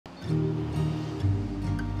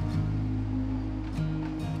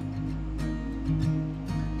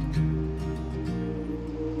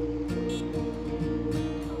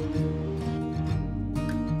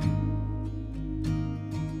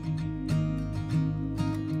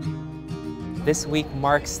This week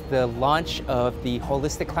marks the launch of the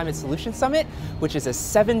Holistic Climate Solutions Summit, which is a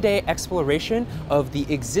 7-day exploration of the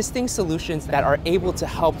existing solutions that are able to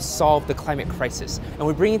help solve the climate crisis. And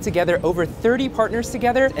we're bringing together over 30 partners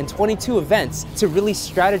together and 22 events to really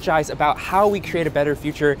strategize about how we create a better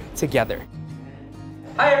future together.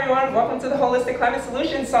 Hi everyone, welcome to the Holistic Climate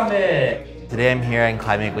Solutions Summit. Today I'm here in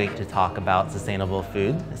Climate Week to talk about sustainable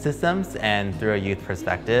food systems and through a youth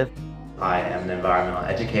perspective. I am an environmental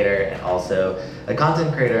educator and also a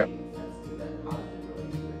content creator.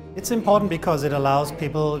 It's important because it allows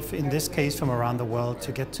people, in this case from around the world,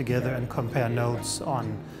 to get together and compare notes on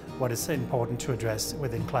what is important to address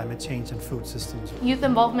within climate change and food systems. Youth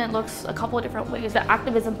involvement looks a couple of different ways. The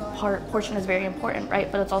activism portion is very important,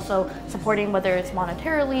 right? But it's also supporting, whether it's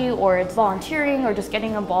monetarily or it's volunteering or just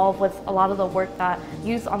getting involved with a lot of the work that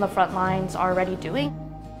youth on the front lines are already doing.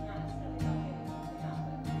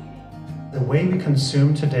 The way we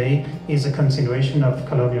consume today is a continuation of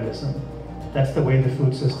colonialism. That's the way the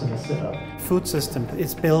food system is set up. Food system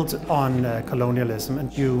is built on colonialism,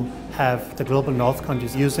 and you have the global north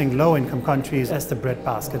countries using low-income countries as the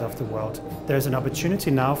breadbasket of the world. There's an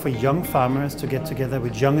opportunity now for young farmers to get together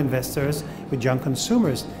with young investors, with young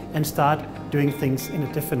consumers, and start doing things in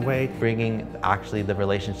a different way. Bringing actually the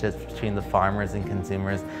relationships between the farmers and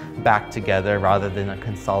consumers back together rather than a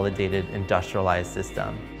consolidated industrialized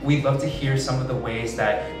system. We'd love to hear some of the ways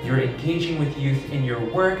that you're engaging with youth in your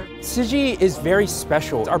work. Synergy is very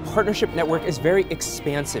special. Our partnership network is very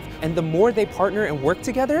expansive, and the more they partner and work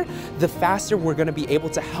together, the faster we're going to be able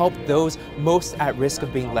to help those most at risk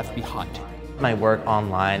of being left behind. My work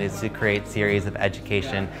online is to create series of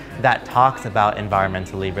education that talks about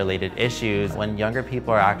environmentally related issues. When younger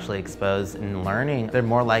people are actually exposed and learning, they're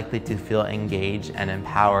more likely to feel engaged and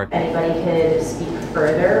empowered. Anybody could speak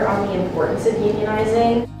further on the importance of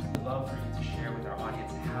unionizing. I'd love for you to share with our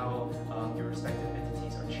audience how your respective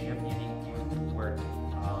entities are championing youth work.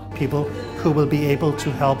 People who will be able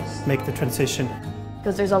to help make the transition.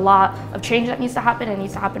 Because there's a lot of change that needs to happen, and it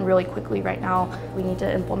needs to happen really quickly right now. We need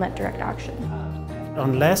to implement direct action.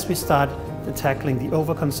 Unless we start tackling the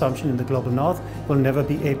overconsumption in the global north, we'll never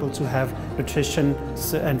be able to have nutrition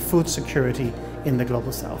and food security in the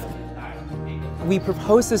global south. We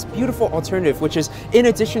propose this beautiful alternative, which is in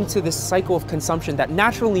addition to this cycle of consumption that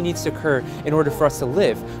naturally needs to occur in order for us to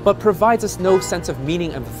live, but provides us no sense of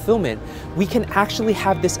meaning and fulfillment, we can actually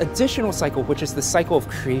have this additional cycle, which is the cycle of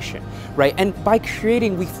creation, right? And by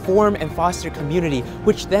creating, we form and foster community,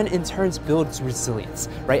 which then in turn builds resilience,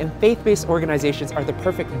 right? And faith-based organizations are the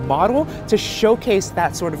perfect model to showcase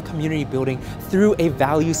that sort of community building through a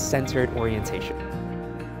value-centered orientation.